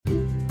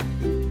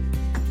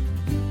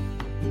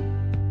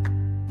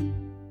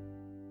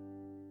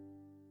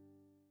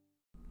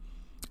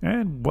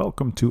And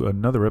welcome to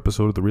another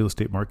episode of the Real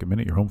Estate Market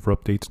Minute, your home for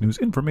updates, news,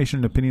 information,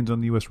 and opinions on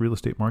the U.S. real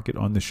estate market.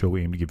 On this show,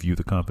 we aim to give you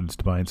the confidence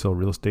to buy and sell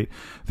real estate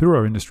through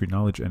our industry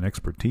knowledge and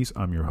expertise.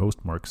 I'm your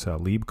host, Mark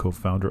Salib,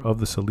 co-founder of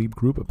the Salib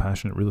Group, a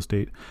passionate real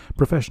estate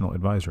professional,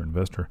 advisor,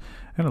 investor,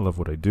 and I love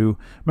what I do.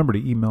 Remember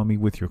to email me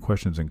with your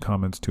questions and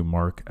comments to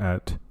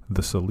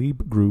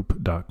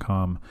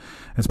mark@thesalibgroup.com.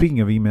 And speaking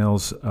of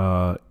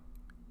emails,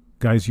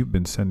 guys, you've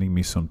been sending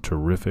me some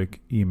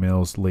terrific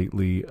emails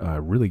lately,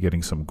 really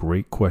getting some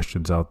great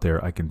questions out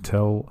there. I can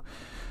tell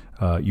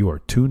you are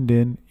tuned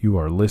in, you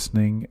are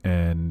listening,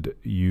 and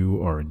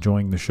you are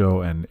enjoying the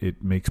show, and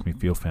it makes me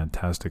feel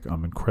fantastic.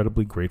 I'm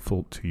incredibly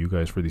grateful to you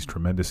guys for these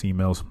tremendous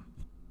emails.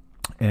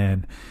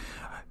 And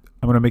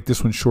I'm going to make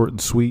this one short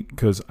and sweet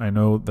because I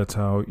know that's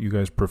how you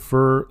guys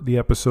prefer the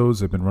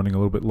episodes. They've been running a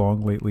little bit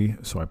long lately,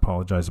 so I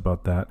apologize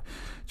about that.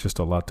 Just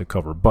a lot to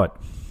cover. But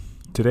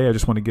today, I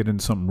just want to get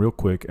into something real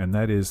quick, and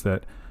that is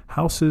that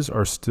houses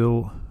are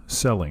still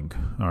selling,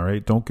 all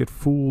right? Don't get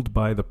fooled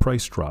by the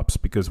price drops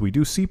because we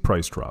do see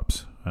price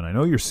drops, and I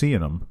know you're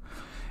seeing them.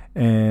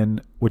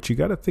 And what you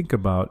got to think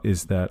about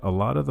is that a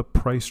lot of the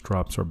price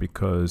drops are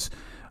because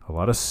a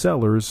lot of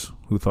sellers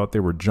who thought they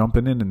were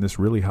jumping in this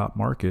really hot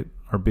market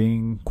are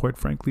being, quite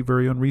frankly,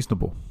 very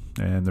unreasonable,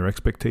 and their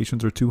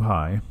expectations are too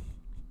high,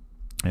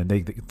 and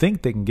they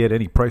think they can get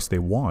any price they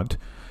want.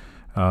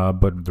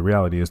 But the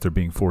reality is they're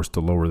being forced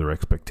to lower their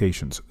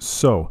expectations.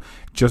 So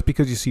just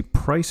because you see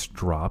price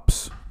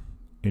drops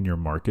in your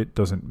market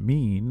doesn't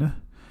mean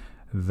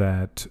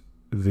that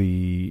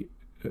the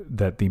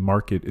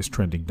market is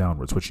trending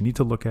downwards. What you need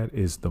to look at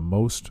is the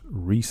most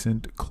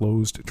recent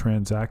closed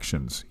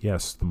transactions.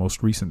 Yes, the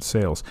most recent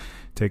sales.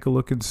 Take a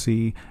look and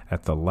see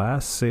at the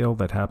last sale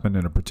that happened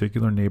in a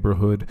particular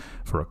neighborhood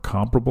for a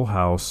comparable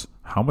house.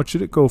 How much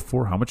did it go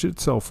for? How much did it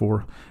sell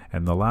for?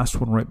 And the last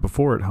one right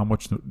before it, how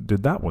much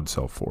did that one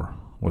sell for?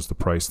 Was the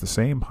price the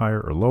same, higher,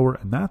 or lower?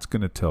 And that's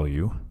going to tell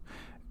you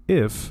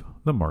if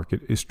the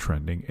market is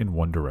trending in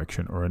one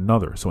direction or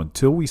another. So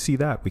until we see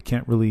that, we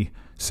can't really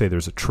say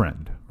there's a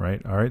trend,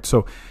 right? All right.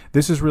 So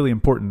this is really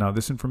important. Now,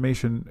 this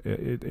information,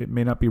 it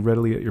may not be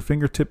readily at your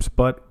fingertips,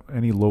 but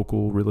any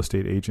local real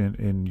estate agent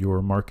in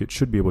your market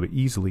should be able to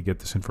easily get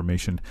this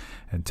information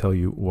and tell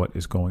you what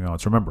is going on.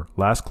 So remember,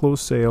 last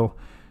closed sale,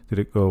 did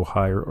it go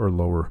higher or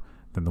lower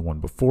than the one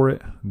before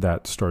it?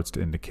 That starts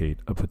to indicate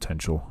a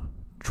potential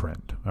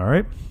trend. All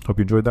right. Hope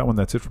you enjoyed that one.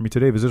 That's it for me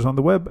today. Visit us on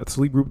the web at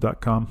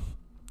thesalibgroup.com.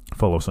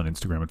 Follow us on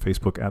Instagram and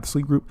Facebook at The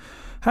Salib Group.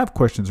 Have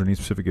questions or need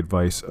specific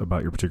advice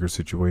about your particular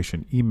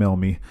situation, email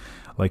me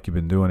like you've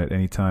been doing at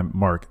any time,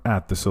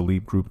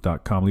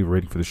 mark@thesalibgroup.com. Leave a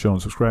rating for the show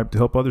and subscribe to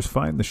help others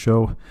find the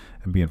show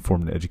and be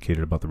informed and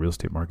educated about the real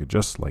estate market,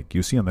 just like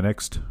you see on the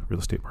next Real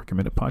Estate Market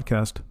Minute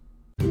podcast.